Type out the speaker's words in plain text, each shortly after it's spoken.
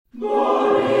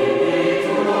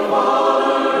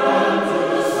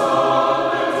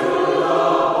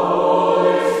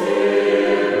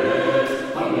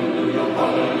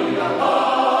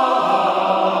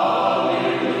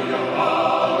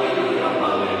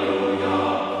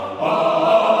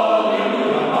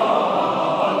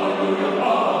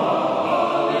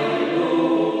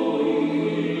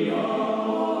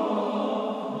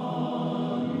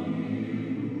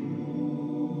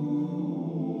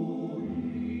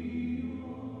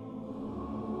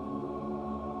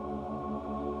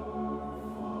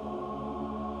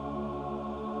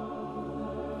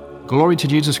Glory to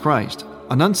Jesus Christ.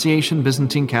 Annunciation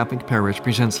Byzantine Catholic Parish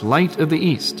presents Light of the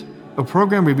East, a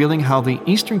program revealing how the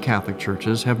Eastern Catholic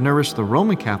Churches have nourished the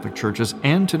Roman Catholic Churches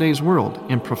and today's world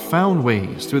in profound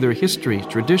ways through their histories,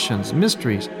 traditions,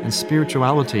 mysteries, and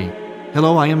spirituality.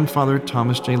 Hello, I am Father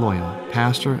Thomas J. Loya,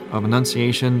 pastor of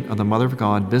Annunciation of the Mother of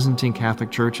God Byzantine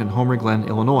Catholic Church in Homer Glen,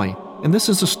 Illinois. And this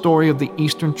is the story of the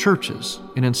Eastern Churches,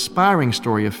 an inspiring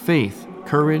story of faith,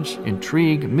 courage,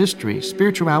 intrigue, mystery,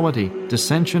 spirituality,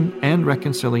 dissension, and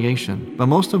reconciliation. But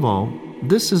most of all,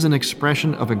 this is an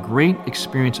expression of a great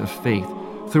experience of faith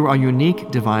through our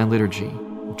unique divine liturgy.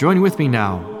 Join with me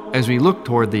now as we look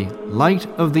toward the Light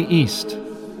of the East.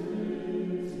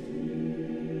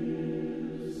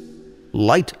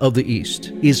 Light of the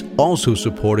East is also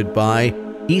supported by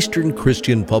Eastern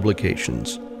Christian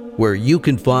Publications, where you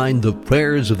can find the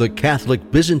prayers of the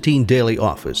Catholic Byzantine Daily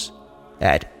Office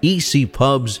at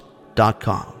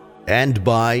ecpubs.com, and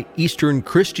by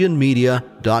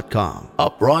easternchristianmedia.com, a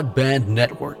broadband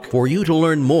network for you to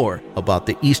learn more about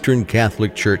the Eastern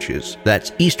Catholic Churches.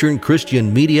 That's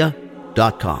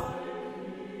easternchristianmedia.com.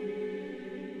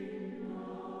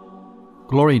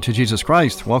 Glory to Jesus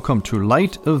Christ. Welcome to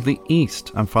Light of the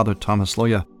East. I'm Father Thomas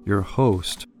Loya, your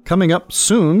host. Coming up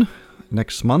soon,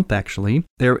 next month actually,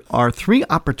 there are 3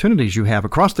 opportunities you have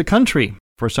across the country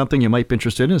for something you might be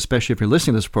interested in, especially if you're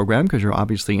listening to this program, because you're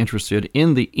obviously interested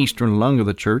in the Eastern lung of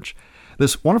the Church.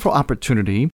 This wonderful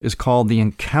opportunity is called the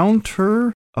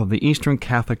Encounter of the Eastern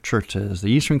Catholic Churches. The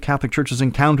Eastern Catholic Churches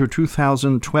Encounter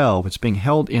 2012. It's being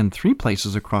held in 3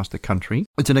 places across the country.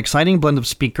 It's an exciting blend of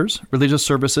speakers, religious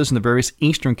services in the various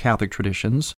Eastern Catholic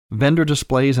traditions, vendor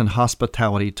displays, and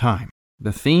hospitality time.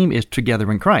 The theme is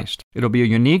Together in Christ. It'll be a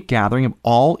unique gathering of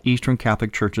all Eastern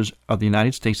Catholic churches of the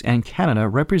United States and Canada,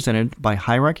 represented by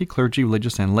hierarchy, clergy,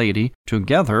 religious, and laity,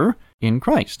 together in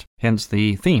Christ. Hence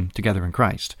the theme, Together in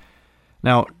Christ.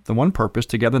 Now, the one purpose,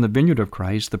 Together in the Vineyard of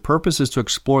Christ, the purpose is to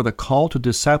explore the call to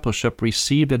discipleship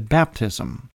received at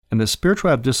baptism. And the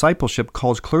spiritual discipleship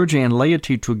calls clergy and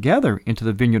laity together into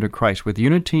the Vineyard of Christ with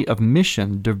unity of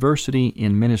mission, diversity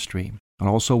in ministry. And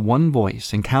also one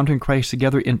voice, encountering Christ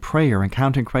together in prayer,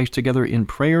 encountering Christ together in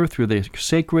prayer through the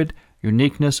sacred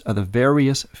uniqueness of the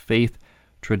various faith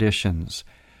traditions.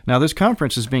 Now, this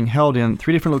conference is being held in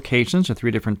 3 different locations at 3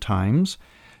 different times.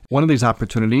 One of these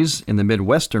opportunities in the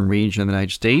Midwestern region of the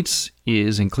United States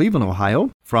is in Cleveland, Ohio,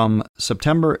 from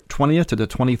September 20th to the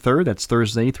 23rd. That's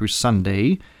Thursday through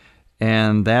Sunday.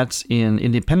 And that's in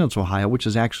Independence, Ohio, which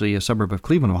is actually a suburb of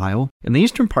Cleveland, Ohio. In the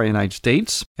eastern part of the United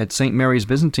States, at St. Mary's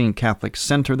Byzantine Catholic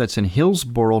Center, that's in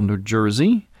Hillsborough, New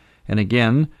Jersey. And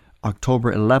again,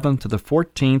 October 11th to the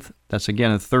 14th, that's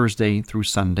again a Thursday through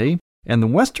Sunday. And the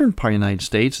western part of the United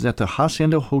States is at the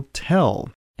Hacienda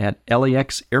Hotel at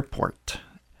LAX Airport.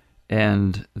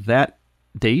 And that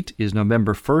date is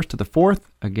November 1st to the 4th,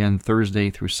 again Thursday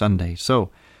through Sunday.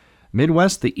 So,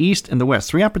 Midwest, the East, and the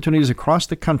West. 3 opportunities across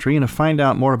the country. And to find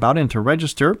out more about it and to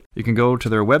register, you can go to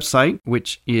their website,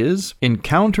 which is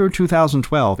Encounter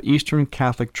 2012,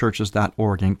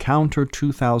 EasternCatholicChurches.org. Encounter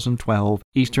 2012,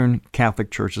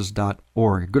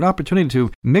 EasternCatholicChurches.org. Good opportunity to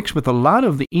mix with a lot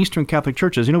of the Eastern Catholic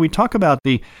Churches. You know, we talk about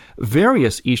the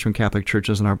various Eastern Catholic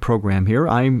Churches in our program here.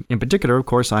 In particular, of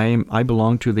course, I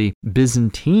belong to the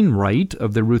Byzantine Rite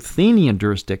of the Ruthenian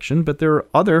jurisdiction, but there are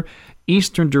other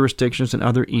Eastern jurisdictions and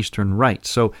other Eastern rites.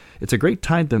 So it's a great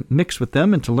time to mix with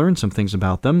them and to learn some things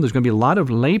about them. There's going to be a lot of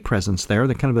lay presence there.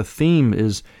 The kind of a theme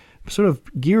is sort of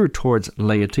geared towards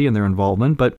laity and their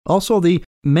involvement, but also the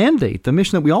mandate, the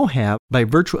mission that we all have by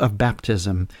virtue of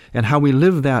baptism and how we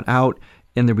live that out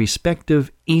in the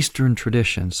respective Eastern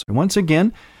traditions. And once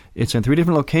again, it's in 3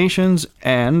 different locations,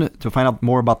 and to find out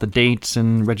more about the dates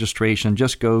and registration,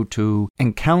 just go to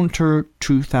Encounter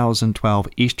 2012,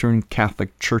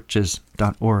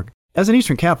 EasternCatholicChurches.org. As an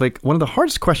Eastern Catholic, one of the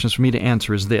hardest questions for me to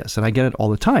answer is this, and I get it all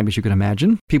the time, as you can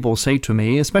imagine. People will say to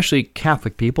me, especially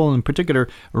Catholic people, in particular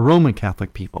Roman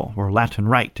Catholic people, or Latin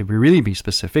Rite, to really be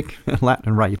specific,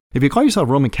 Latin Rite. If you call yourself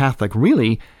Roman Catholic,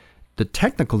 really,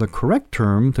 the correct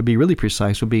term, to be really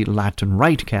precise, would be Latin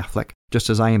Rite Catholic,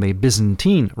 just as I am a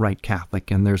Byzantine Rite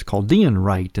Catholic, and there's Chaldean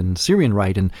Rite and Syrian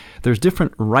Rite, and there's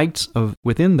different rites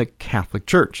within the Catholic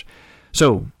Church.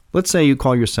 So, let's say you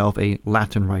call yourself a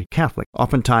Latin Rite Catholic.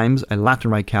 Oftentimes, a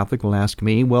Latin Rite Catholic will ask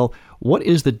me, well, what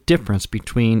is the difference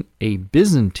between a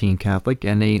Byzantine Catholic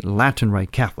and a Latin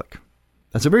Rite Catholic?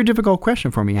 That's a very difficult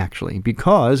question for me, actually,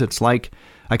 because it's like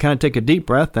I kind of take a deep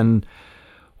breath and,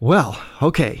 well,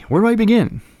 okay, where do I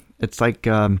begin? It's like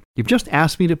you've just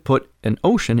asked me to put an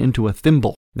ocean into a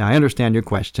thimble. Now, I understand your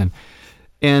question.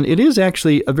 And it is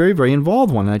actually a very, very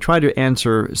involved one. And I try to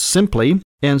answer simply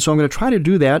And so I'm going to try to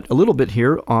do that a little bit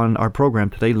here on our program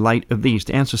today, Light of the East,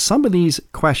 to answer some of these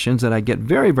questions that I get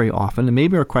very, very often, and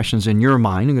maybe are questions in your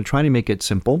mind. I'm going to try to make it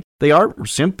simple. They are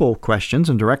simple questions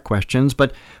and direct questions,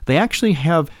 but they actually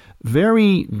have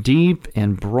very deep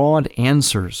and broad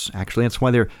answers. Actually, that's why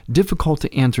they're difficult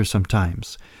to answer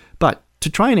sometimes. But to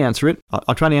try and answer it,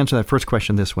 I'll try to answer that first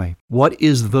question this way. What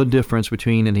is the difference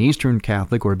between an Eastern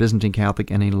Catholic or a Byzantine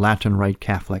Catholic and a Latin Rite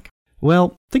Catholic?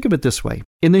 Well, think of it this way.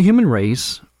 In the human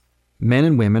race, men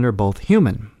and women are both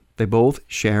human. They both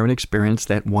share and experience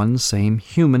that one same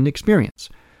human experience.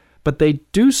 But they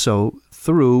do so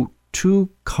through two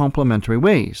complementary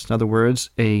ways. In other words,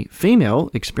 a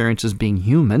female experiences being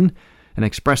human and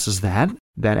expresses that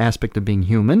aspect of being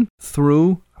human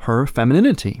through her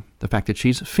femininity, the fact that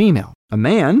she's female. A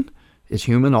man is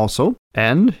human also,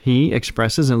 and he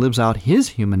expresses and lives out his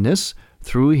humanness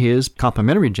through his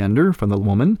complementary gender from the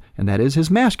woman, and that is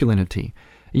his masculinity.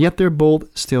 Yet they're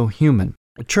both still human.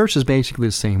 A church is basically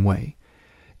the same way.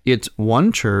 It's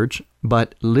one church,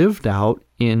 but lived out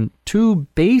in two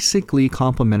basically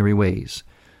complementary ways.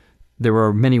 There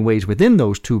are many ways within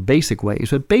those two basic ways,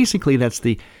 but basically that's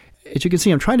as you can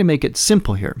see, I'm trying to make it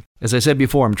simple here. As I said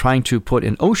before, I'm trying to put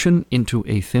an ocean into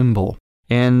a thimble.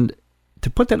 And to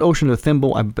put that ocean into a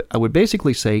thimble, I would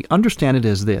basically say, understand it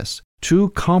as this: two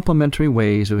complementary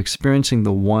ways of experiencing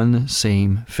the one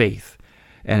same faith.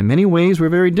 And in many ways, we're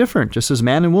very different, just as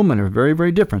man and woman are very,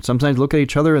 very different. Sometimes look at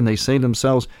each other and they say to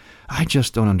themselves, I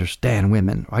just don't understand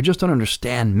women. Or I just don't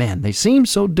understand men. They seem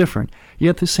so different.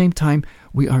 Yet at the same time,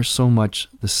 we are so much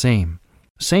the same.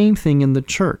 Same thing in the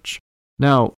church.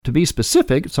 Now, to be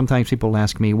specific, sometimes people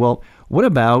ask me, well, what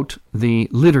about the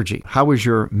liturgy? How is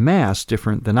your Mass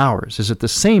different than ours? Is it the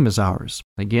same as ours?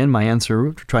 Again, my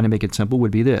answer, trying to make it simple, would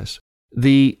be this.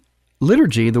 The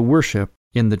liturgy, the worship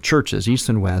in the churches, East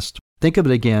and West, think of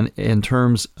it again in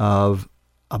terms of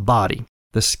a body.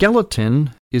 The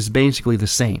skeleton is basically the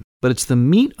same, but it's the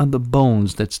meat on the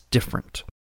bones that's different.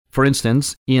 For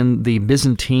instance, in the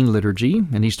Byzantine liturgy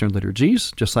and Eastern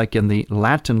liturgies, just like in the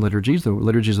Latin liturgies, the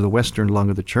liturgies of the Western lung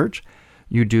of the church,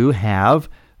 you do have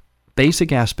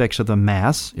basic aspects of the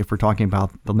Mass. If we're talking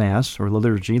about the Mass or the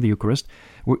liturgy, the Eucharist,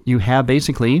 you have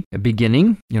basically a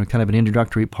beginning, kind of an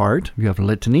introductory part. You have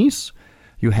litanies.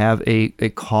 You have a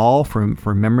call for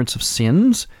remembrance of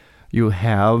sins. You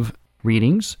have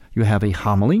readings. You have a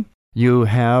homily. You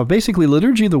have basically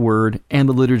liturgy of the Word and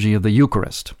the liturgy of the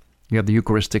Eucharist. You have the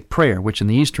Eucharistic prayer, which in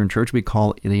the Eastern Church we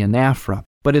call the anaphora.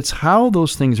 But it's how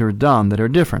those things are done that are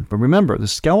different. But remember, the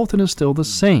skeleton is still the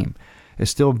same.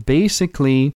 It's still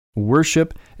basically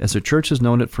worship as the church has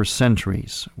known it for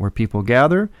centuries, where people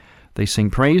gather, they sing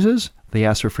praises, they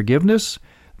ask for forgiveness,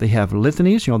 they have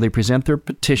litanies, they present their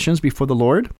petitions before the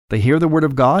Lord, they hear the Word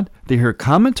of God, they hear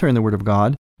commentary on the Word of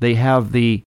God, they have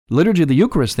the liturgy of the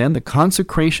Eucharist then, the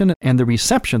consecration and the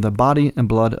reception of the body and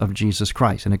blood of Jesus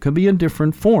Christ. And it could be in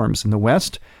different forms. In the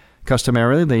West,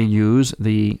 customarily, they use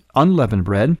the unleavened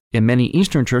bread. In many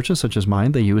Eastern churches, such as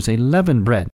mine, they use a leavened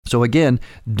bread. So again,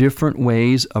 different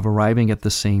ways of arriving at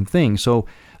the same thing. So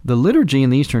the liturgy in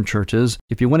the Eastern churches,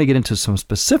 if you want to get into some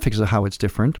specifics of how it's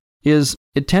different,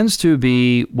 it tends to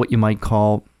be what you might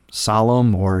call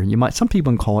solemn, or some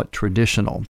people call it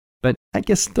traditional. But I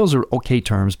guess those are okay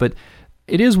terms, but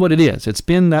it is what it is. It's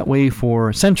been that way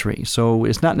for centuries. So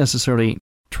it's not necessarily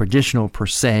traditional per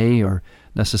se or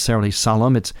necessarily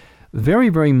solemn. It's very,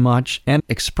 very much an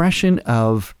expression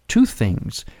of two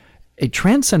things. A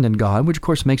transcendent God, which of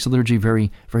course makes the liturgy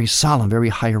very, very solemn, very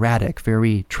hieratic,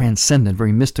 very transcendent,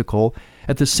 very mystical.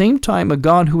 At the same time, a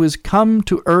God who has come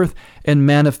to earth and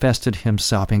manifested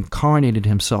himself, incarnated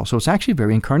himself. So it's actually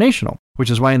very incarnational, which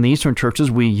is why in the Eastern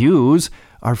churches we use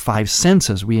our five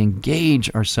senses. We engage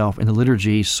ourselves in the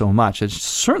liturgy so much. It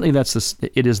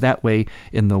is that way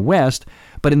in the West.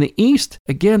 But in the East,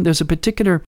 again, there's a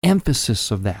particular emphasis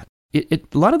of that. A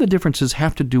lot of the differences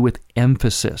have to do with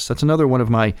emphasis. That's another one of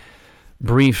my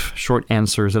brief, short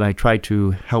answers that I try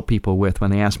to help people with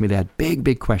when they ask me that big,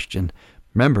 big question.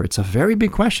 Remember, it's a very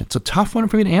big question. It's a tough one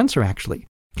for me to answer, actually.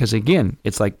 Because again,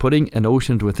 it's like putting an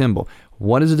ocean into a thimble.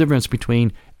 What is the difference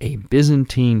between a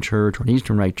Byzantine church or an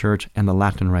Eastern Rite church and the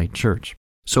Latin Rite church?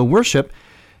 So worship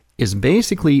is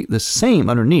basically the same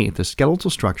underneath the skeletal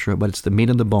structure, but it's the meat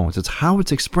and the bones. It's how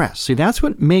it's expressed. See, that's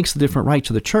what makes the different rites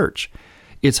of the church.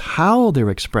 It's how they're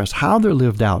expressed, how they're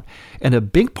lived out. And a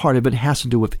big part of it has to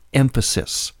do with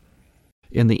emphasis.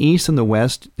 In the East and the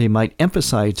West, they might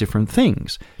emphasize different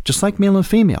things, just like male and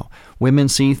female. Women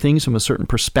see things from a certain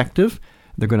perspective.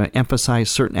 They're going to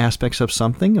emphasize certain aspects of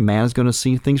something. A man is going to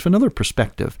see things from another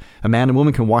perspective. A man and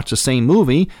woman can watch the same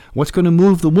movie. What's going to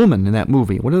move the woman in that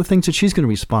movie? What are the things that she's going to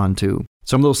respond to?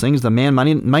 Some of those things the man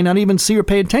might not even see or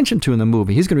pay attention to in the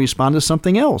movie. He's going to respond to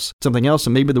something else that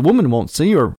maybe the woman won't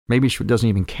see, or maybe she doesn't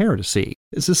even care to see.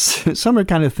 It's a similar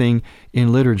kind of thing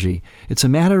in liturgy. It's a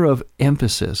matter of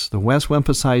emphasis. The West will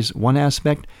emphasize one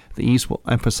aspect, the East will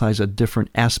emphasize a different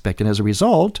aspect. And as a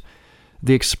result,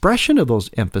 the expression of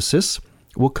those emphasis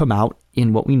will come out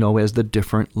in what we know as the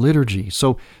different liturgy.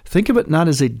 So think of it not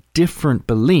as a different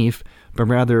belief, but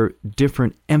rather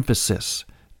different emphasis,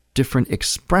 different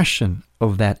expression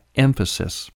of that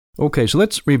emphasis. Okay, so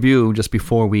let's review just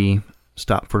before we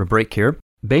stop for a break here.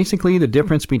 Basically, the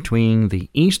difference between the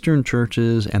Eastern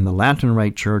churches and the Latin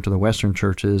Rite Church or the Western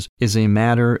churches is a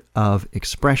matter of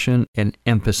expression and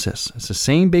emphasis. It's the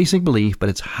same basic belief, but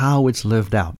it's how it's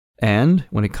lived out. And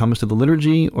when it comes to the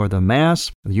liturgy or the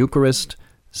Mass, the Eucharist,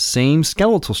 same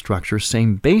skeletal structure,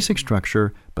 same basic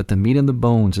structure, but the meat and the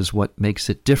bones is what makes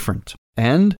it different.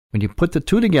 And when you put the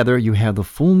two together, you have the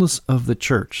fullness of the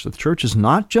church. The church is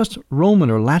not just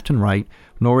Roman or Latin Rite,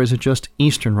 nor is it just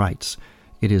Eastern rites.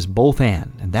 It is both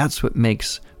and that's what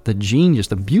makes the genius,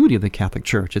 the beauty of the Catholic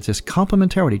Church. It's this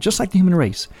complementarity, just like the human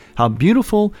race. How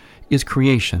beautiful is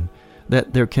creation,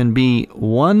 that there can be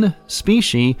one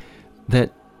species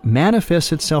that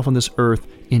manifests itself on this earth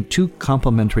in two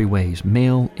complementary ways,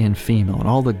 male and female, and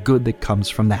all the good that comes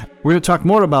from that. We're going to talk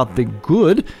more about the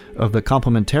good of the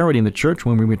complementarity in the church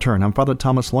when we return. I'm Father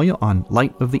Thomas Loya on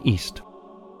Light of the East.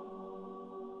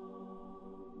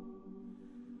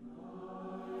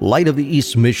 Light of the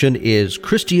East's mission is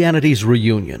Christianity's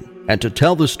reunion. And to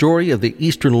tell the story of the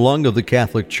Eastern lung of the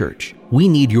Catholic Church, we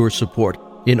need your support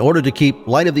in order to keep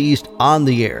Light of the East on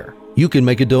the air. You can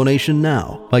make a donation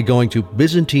now by going to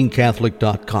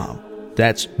ByzantineCatholic.com.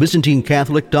 That's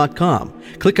ByzantineCatholic.com.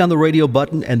 Click on the radio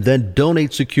button and then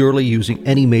donate securely using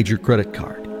any major credit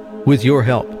card. With your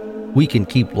help, we can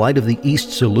keep Light of the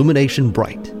East's illumination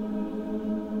bright.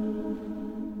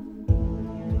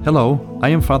 Hello, I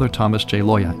am Father Thomas J.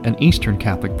 Loya, an Eastern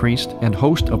Catholic priest and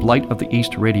host of Light of the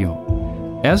East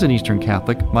Radio. As an Eastern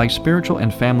Catholic, my spiritual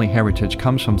and family heritage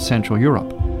comes from Central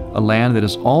Europe, a land that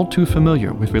is all too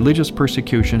familiar with religious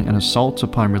persecution and assaults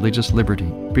upon religious liberty.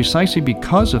 Precisely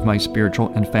because of my spiritual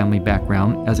and family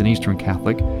background as an Eastern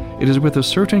Catholic, it is with a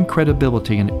certain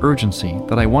credibility and urgency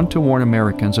that I want to warn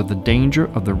Americans of the danger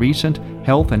of the recent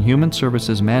Health and Human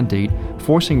Services mandate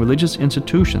forcing religious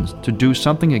institutions to do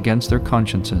something against their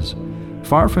consciences.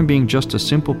 Far from being just a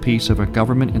simple piece of a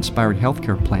government-inspired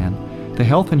healthcare plan, the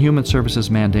Health and Human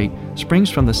Services mandate springs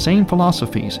from the same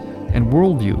philosophies and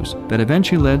worldviews that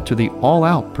eventually led to the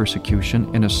all-out persecution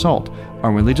and assault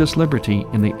on religious liberty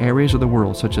in the areas of the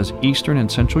world such as Eastern and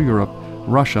Central Europe,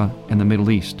 Russia, and the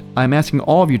Middle East. I am asking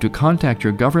all of you to contact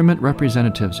your government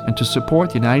representatives and to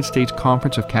support the United States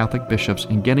Conference of Catholic Bishops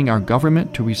in getting our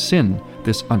government to rescind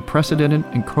this unprecedented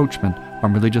encroachment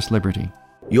on religious liberty.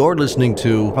 You're listening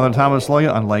to Father Thomas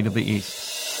Loya on Light of the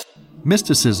East.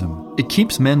 Mysticism, it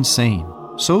keeps men sane.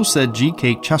 So said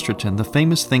G.K. Chesterton, the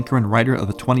famous thinker and writer of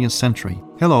the 20th century.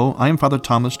 Hello, I am Father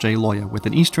Thomas J. Loya with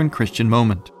an Eastern Christian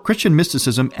moment. Christian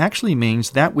mysticism actually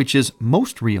means that which is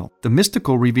most real. The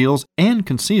mystical reveals and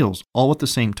conceals all at the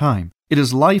same time. It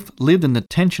is life lived in the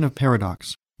tension of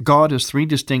paradox. God is three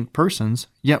distinct persons,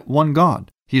 yet one God.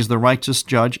 He is the righteous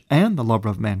judge and the lover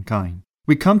of mankind.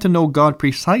 We come to know God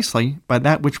precisely by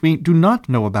that which we do not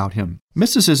know about Him.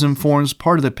 Mysticism forms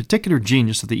part of the particular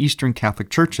genius of the Eastern Catholic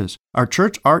churches. Our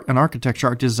church art and architecture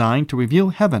are designed to reveal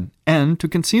heaven and to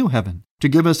conceal heaven, to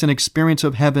give us an experience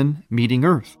of heaven meeting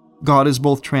earth. God is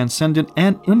both transcendent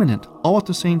and immanent all at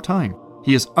the same time.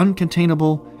 He is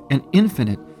uncontainable and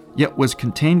infinite, yet was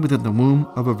contained within the womb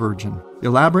of a virgin. The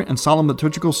elaborate and solemn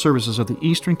liturgical services of the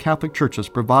Eastern Catholic churches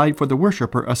provide for the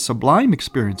worshiper a sublime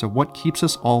experience of what keeps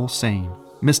us all sane,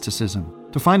 mysticism.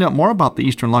 To find out more about the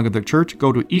Eastern lung of the Church,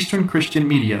 go to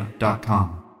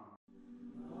easternchristianmedia.com.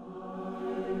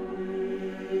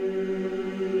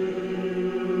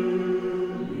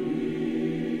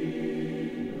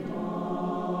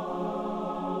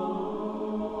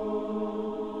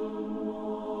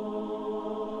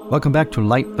 Welcome back to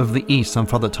Light of the East. I'm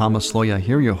Father Thomas Loya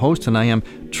here, your host, and I am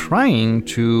trying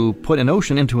to put an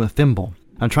ocean into a thimble.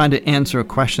 I'm trying to answer a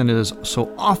question that is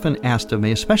so often asked of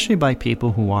me, especially by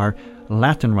people who are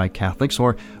Latin Rite Catholics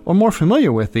or more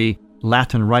familiar with the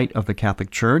Latin Rite of the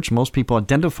Catholic Church. Most people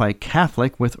identify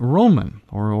Catholic with Roman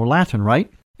or Latin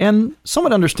Rite, and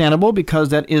somewhat understandable because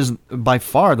that is by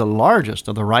far the largest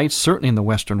of the rites, certainly in the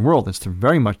Western world. It's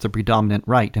very much the predominant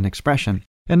rite and expression.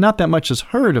 And not that much is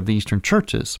heard of the Eastern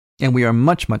churches. And we are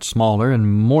much, much smaller and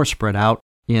more spread out,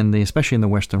 especially in the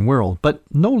Western world, but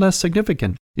no less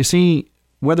significant. You see,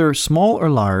 whether small or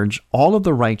large, all of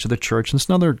the rites of the church, and it's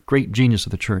another great genius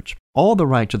of the church, all the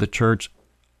rites of the church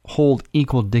hold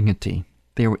equal dignity.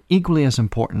 They are equally as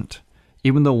important.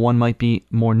 Even though one might be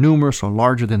more numerous or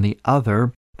larger than the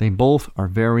other, they both are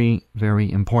very,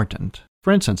 very important.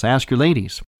 For instance, ask your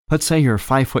ladies. Let's say you're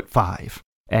 5'5",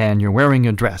 and you're wearing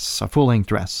a dress, a full-length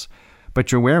dress,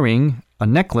 but you're wearing a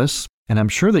necklace, and I'm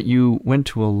sure that you went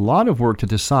to a lot of work to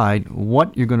decide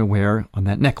what you're going to wear on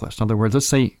that necklace. In other words, let's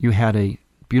say you had a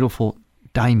beautiful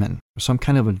diamond, some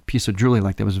kind of a piece of jewelry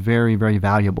like that was very, very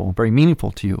valuable, very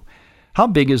meaningful to you. How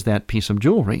big is that piece of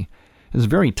jewelry? It's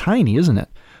very tiny, isn't it?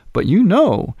 But you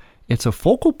know it's a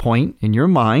focal point in your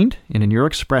mind and in your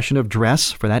expression of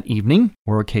dress for that evening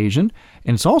or occasion,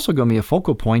 and it's also going to be a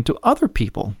focal point to other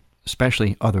people,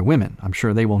 especially other women. I'm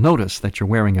sure they will notice that you're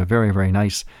wearing a very, very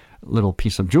nice little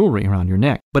piece of jewelry around your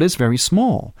neck, but it's very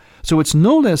small. So it's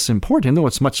no less important, though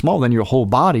it's much smaller than your whole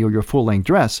body or your full-length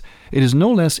dress, it is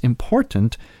no less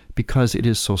important because it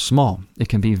is so small. It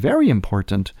can be very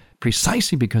important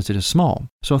precisely because it is small.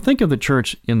 So think of the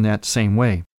church in that same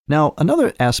way. Now,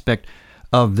 another aspect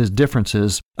of this difference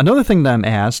is, another thing that I'm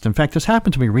asked, in fact, this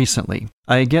happened to me recently.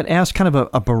 I get asked kind of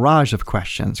a barrage of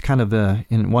questions, kind of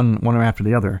in one after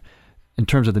the other, in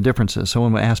terms of the differences.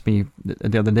 Someone asked me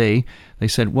the other day, they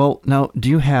said, well, now, do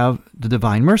you have the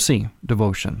Divine Mercy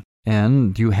devotion?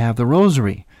 And do you have the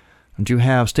Rosary? Do you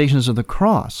have Stations of the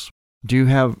Cross? Do you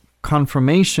have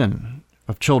confirmation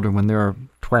of children when they're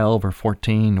 12 or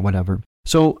 14 or whatever?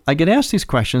 So I get asked these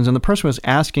questions, and the person was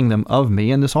asking them of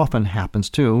me, and this often happens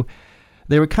too.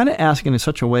 They were kind of asking in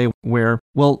such a way where,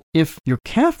 well, if you're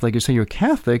Catholic, you say you're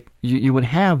Catholic, you would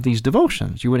have these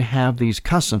devotions. You would have these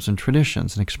customs and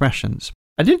traditions and expressions.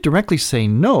 I didn't directly say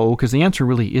no, because the answer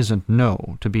really isn't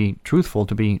no, to be truthful,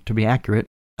 to be accurate.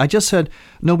 I just said,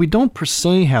 no, we don't per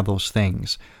se have those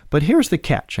things. But here's the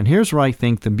catch, and here's where I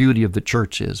think the beauty of the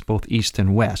church is, both East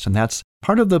and West. And that's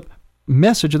part of the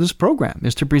message of this program,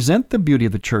 is to present the beauty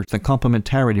of the church, the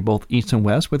complementarity, both East and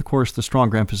West, with, of course, the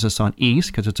stronger emphasis on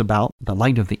East, because it's about the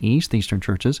light of the East, the Eastern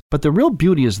churches. But the real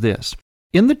beauty is this.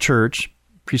 In the church,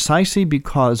 precisely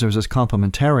because there's this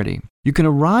complementarity, you can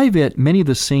arrive at many of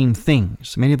the same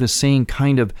things, many of the same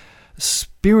kind of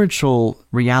spiritual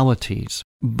realities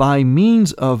by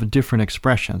means of different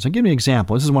expressions. I'll give you an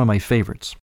example. This is one of my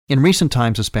favorites. In recent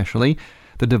times especially,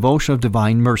 the devotion of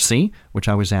Divine Mercy, which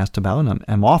I was asked about and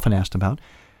I'm often asked about,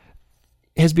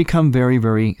 has become very,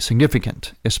 very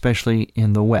significant, especially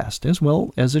in the West, as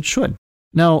well as it should.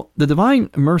 Now, the Divine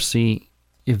Mercy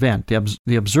event,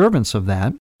 the observance of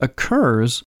that,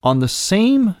 occurs on the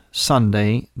same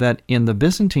Sunday that in the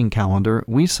Byzantine calendar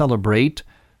we celebrate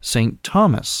St.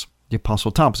 Thomas, the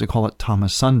Apostle Thomas. They call it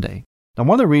Thomas Sunday. Now,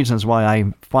 one of the reasons why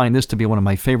I find this to be one of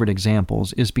my favorite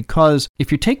examples is because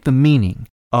if you take the meaning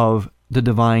of the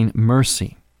Divine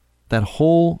Mercy, that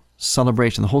whole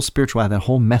celebration, the whole spirituality, that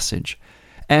whole message,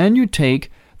 and you take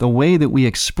the way that we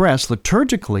express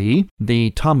liturgically the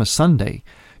Thomas Sunday,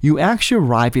 you actually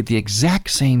arrive at the exact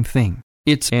same thing.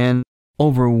 It's an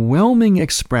overwhelming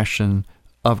expression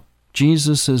of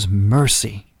Jesus'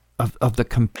 mercy, of the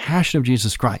compassion of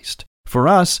Jesus Christ. For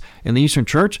us, in the Eastern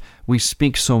Church, we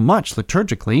speak so much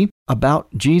liturgically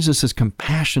about Jesus'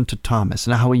 compassion to Thomas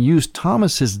and how he used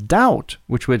Thomas's doubt,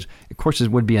 which would, of course,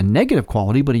 it would be a negative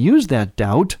quality, but he used that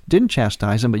doubt, didn't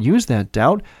chastise him, but used that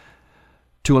doubt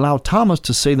to allow Thomas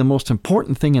to say the most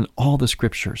important thing in all the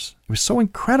Scriptures. It was so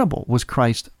incredible, was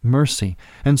Christ's mercy.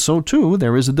 And so, too,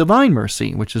 there is a divine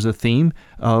mercy, which is a theme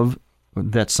of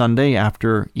that Sunday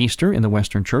after Easter in the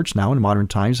Western Church, now in modern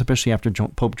times, especially after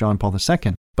Pope John Paul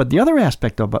II. But the other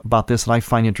aspect about this that I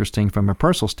find interesting from a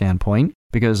personal standpoint,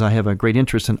 because I have a great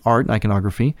interest in art and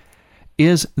iconography,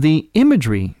 is the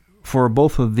imagery for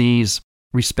both of these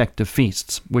respective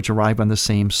feasts, which arrive on the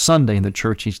same Sunday in the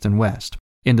Church, East and West.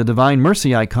 In the Divine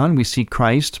Mercy icon, we see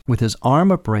Christ with his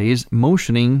arm upraised,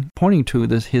 motioning, pointing to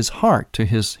his heart, to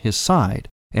his side.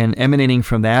 And emanating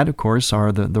from that, of course,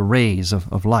 are the rays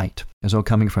of light, as though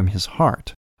coming from his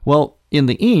heart. Well, in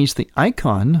the East, the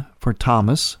icon for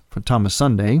Thomas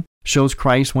Sunday, shows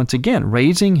Christ once again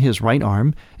raising his right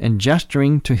arm and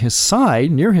gesturing to his side,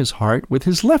 near his heart, with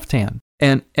his left hand.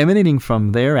 And emanating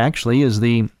from there, actually, is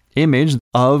the image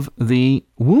of the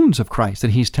wounds of Christ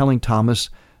that he's telling Thomas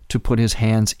to put his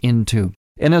hands into.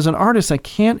 And as an artist, I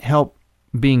can't help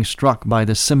being struck by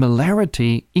the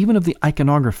similarity, even of the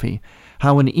iconography,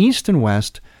 how in East and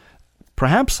West,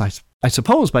 perhaps I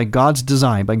suppose by God's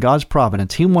design, by God's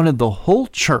providence, he wanted the whole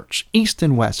church, East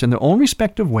and West, in their own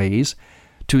respective ways,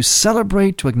 to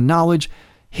celebrate, to acknowledge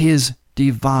his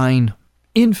divine,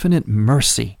 infinite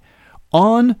mercy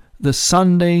on the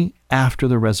Sunday after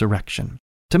the resurrection.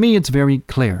 To me, it's very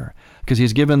clear because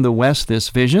he's given the West this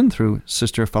vision through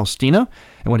Sister Faustina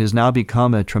and what has now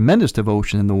become a tremendous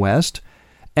devotion in the West.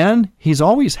 And he's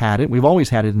always had it. We've always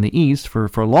had it in the East for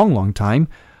a long, long time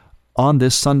on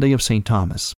this Sunday of St.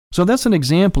 Thomas. So that's an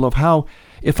example of how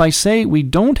if I say we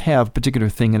don't have a particular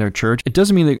thing in our church, it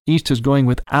doesn't mean the East is going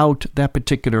without that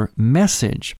particular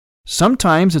message.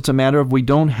 Sometimes it's a matter of we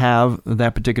don't have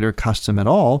that particular custom at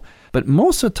all, but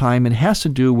most of the time it has to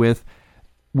do with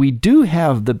we do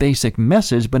have the basic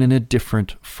message, but in a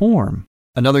different form.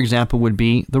 Another example would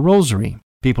be the Rosary.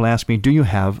 People ask me, do you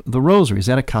have the Rosary? Is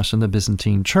that a custom of the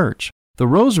Byzantine Church? The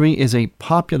Rosary is a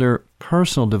popular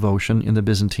personal devotion in the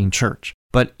Byzantine Church,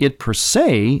 but it per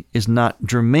se is not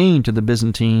germane to the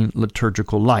Byzantine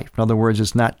liturgical life. In other words,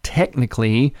 it's not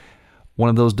technically one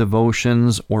of those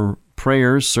devotions or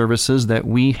prayers, services that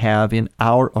we have in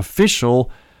our official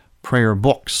prayer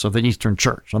books of the Eastern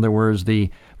Church. In other words, the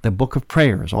book of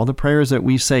prayers, all the prayers that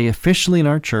we say officially in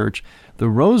our church, the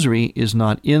Rosary is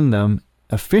not in them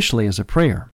officially as a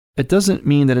prayer. It doesn't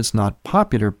mean that it's not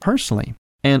popular personally.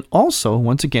 And also,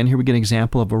 once again, here we get an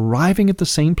example of arriving at the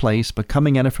same place but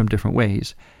coming at it from different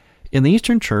ways. In the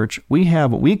Eastern Church, we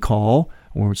have what we call,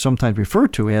 or sometimes refer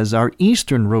to as our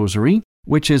Eastern Rosary,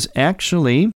 which is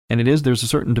actually, and there's a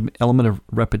certain element of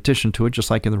repetition to it, just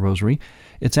like in the Rosary.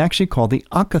 It's actually called the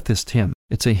Akathist hymn.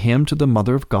 It's a hymn to the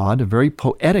Mother of God, a very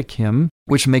poetic hymn,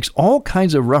 which makes all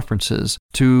kinds of references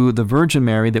to the Virgin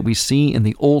Mary that we see in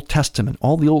the Old Testament,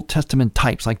 all the Old Testament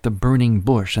types like the burning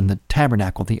bush and the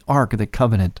tabernacle, the Ark of the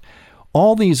Covenant.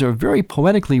 All these are very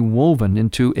poetically woven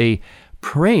into a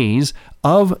praise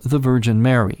of the Virgin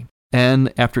Mary.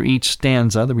 And after each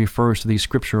stanza that refers to these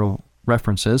scriptural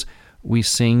references, we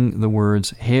sing the words,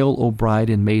 "Hail, O bride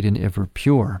and maiden ever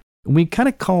pure." And we kind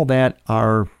of call that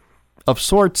our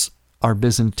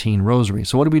Byzantine Rosary.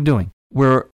 So what are we doing?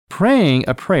 We're praying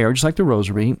a prayer, just like the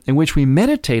Rosary, in which we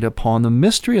meditate upon the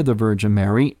mystery of the Virgin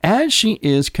Mary as she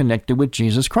is connected with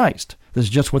Jesus Christ. This is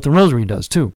just what the Rosary does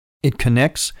too. It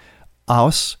connects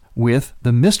us with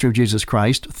the mystery of Jesus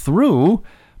Christ through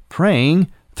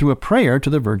praying through a prayer to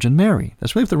the Virgin Mary.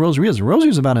 That's really what the Rosary is. The Rosary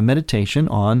is about a meditation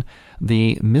on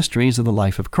the mysteries of the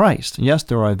life of Christ. Yes,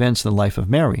 there are events in the life of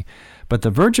Mary, but the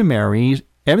Virgin Mary,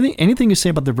 anything you say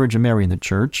about the Virgin Mary in the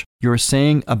church, you're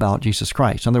saying about Jesus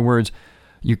Christ. In other words,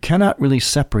 you cannot really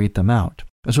separate them out.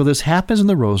 And so this happens in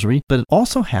the Rosary, but it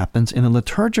also happens in the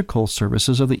liturgical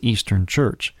services of the Eastern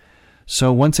Church.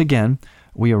 So once again,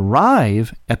 we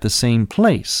arrive at the same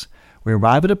place. We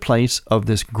arrive at a place of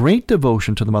this great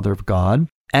devotion to the Mother of God,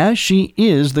 as she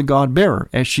is the God-bearer,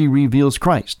 as she reveals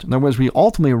Christ. In other words, we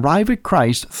ultimately arrive at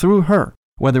Christ through her,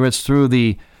 whether it's through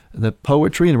the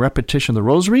poetry and repetition of the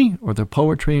Rosary, or the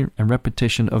poetry and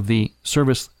repetition of the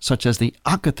service, such as the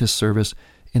Akathist service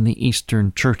in the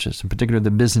Eastern churches, in particular the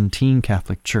Byzantine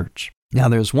Catholic Church. Now,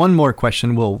 there's one more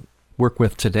question we'll work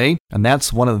with today, and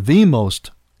that's one of the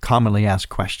most commonly asked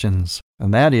questions,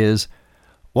 and that is,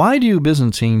 why do you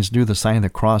Byzantines do the sign of the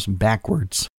cross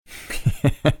backwards?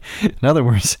 In other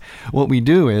words, what we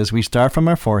do is we start from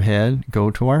our forehead, go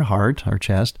to our heart, our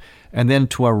chest, and then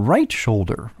to our right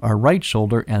shoulder,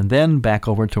 and then back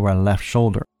over to our left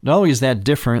shoulder. Not only is that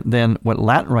different than what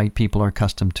Latin Rite people are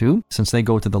accustomed to, since they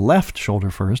go to the left shoulder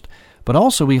first, but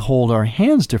also we hold our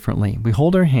hands differently. We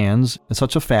hold our hands in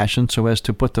such a fashion so as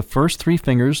to put the first three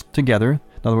fingers together.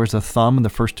 In other words, the thumb and the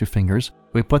first two fingers.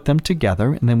 We put them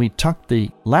together, and then we tuck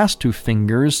the last two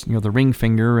fingers, the ring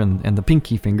finger and the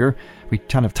pinky finger, we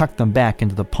kind of tuck them back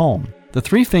into the palm. The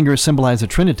three fingers symbolize the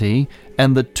Trinity,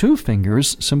 and the two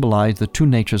fingers symbolize the two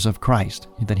natures of Christ,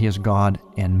 that he is God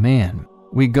and man.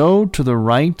 We go to the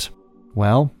right.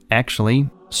 Well, actually,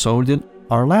 so did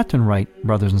our Latin Rite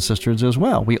brothers and sisters as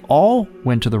well. We all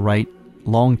went to the right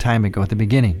long time ago at the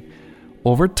beginning.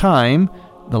 Over time,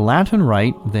 the Latin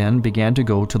Rite then began to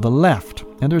go to the left.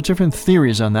 And there's different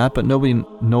theories on that, but nobody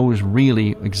knows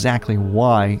really exactly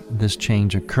why this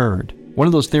change occurred. One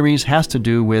of those theories has to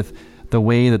do with the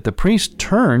way that the priest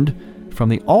turned from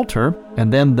the altar,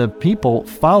 and then the people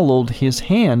followed his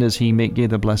hand as he gave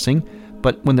the blessing.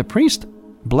 But when the priest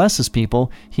blesses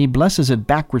people, he blesses it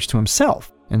backwards to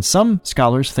himself. And some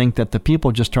scholars think that the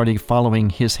people just started following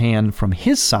his hand from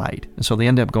his side, and so they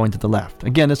end up going to the left.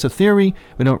 Again, it's a theory.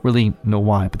 We don't really know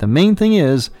why. But the main thing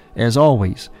is, as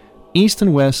always, East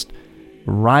and West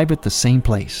arrive at the same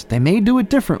place. They may do it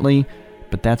differently,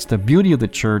 but that's the beauty of the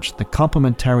church, the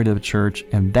complementarity of the church,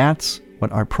 and that's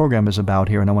what our program is about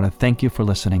here, and I want to thank you for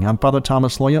listening. I'm Father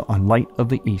Thomas Loya on Light of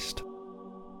the East.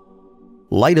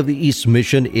 Light of the East's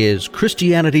mission is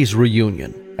Christianity's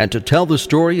reunion, and to tell the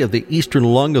story of the Eastern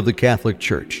lung of the Catholic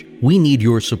Church, we need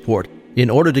your support in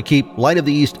order to keep Light of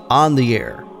the East on the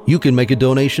air. You can make a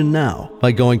donation now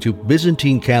by going to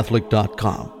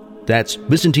ByzantineCatholic.com. That's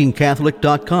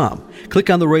ByzantineCatholic.com. Click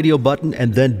on the radio button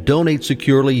and then donate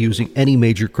securely using any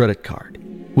major credit card.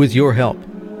 With your help,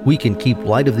 we can keep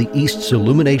Light of the East's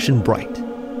illumination bright.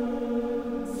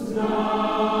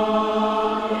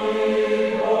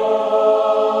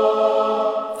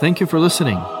 Thank you for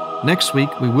listening. Next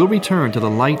week, we will return to the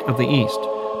Light of the East.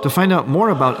 To find out more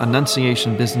about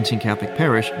Annunciation Byzantine Catholic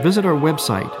Parish, visit our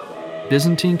website,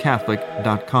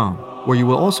 ByzantineCatholic.com, where you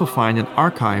will also find an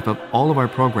archive of all of our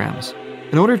programs.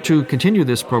 In order to continue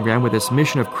this program with its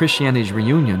mission of Christianity's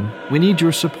reunion, we need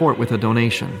your support with a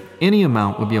donation. Any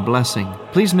amount would be a blessing.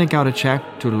 Please make out a check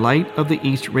to Light of the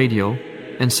East Radio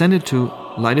and send it to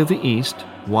Light of the East,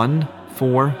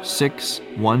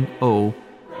 14610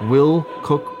 Will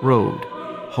Cook Road,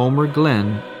 Homer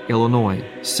Glen, Illinois,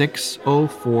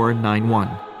 60491.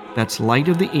 That's Light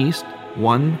of the East,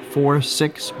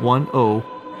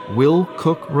 14610 Will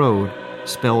Cook Road,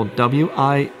 spelled WILL-COOK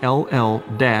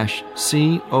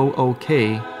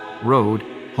Road,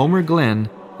 Homer Glen,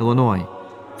 Illinois.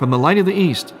 From the Light of the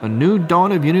East, a new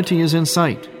dawn of unity is in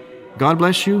sight. God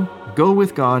bless you, go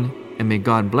with God, and may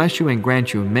God bless you and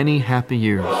grant you many happy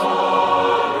years.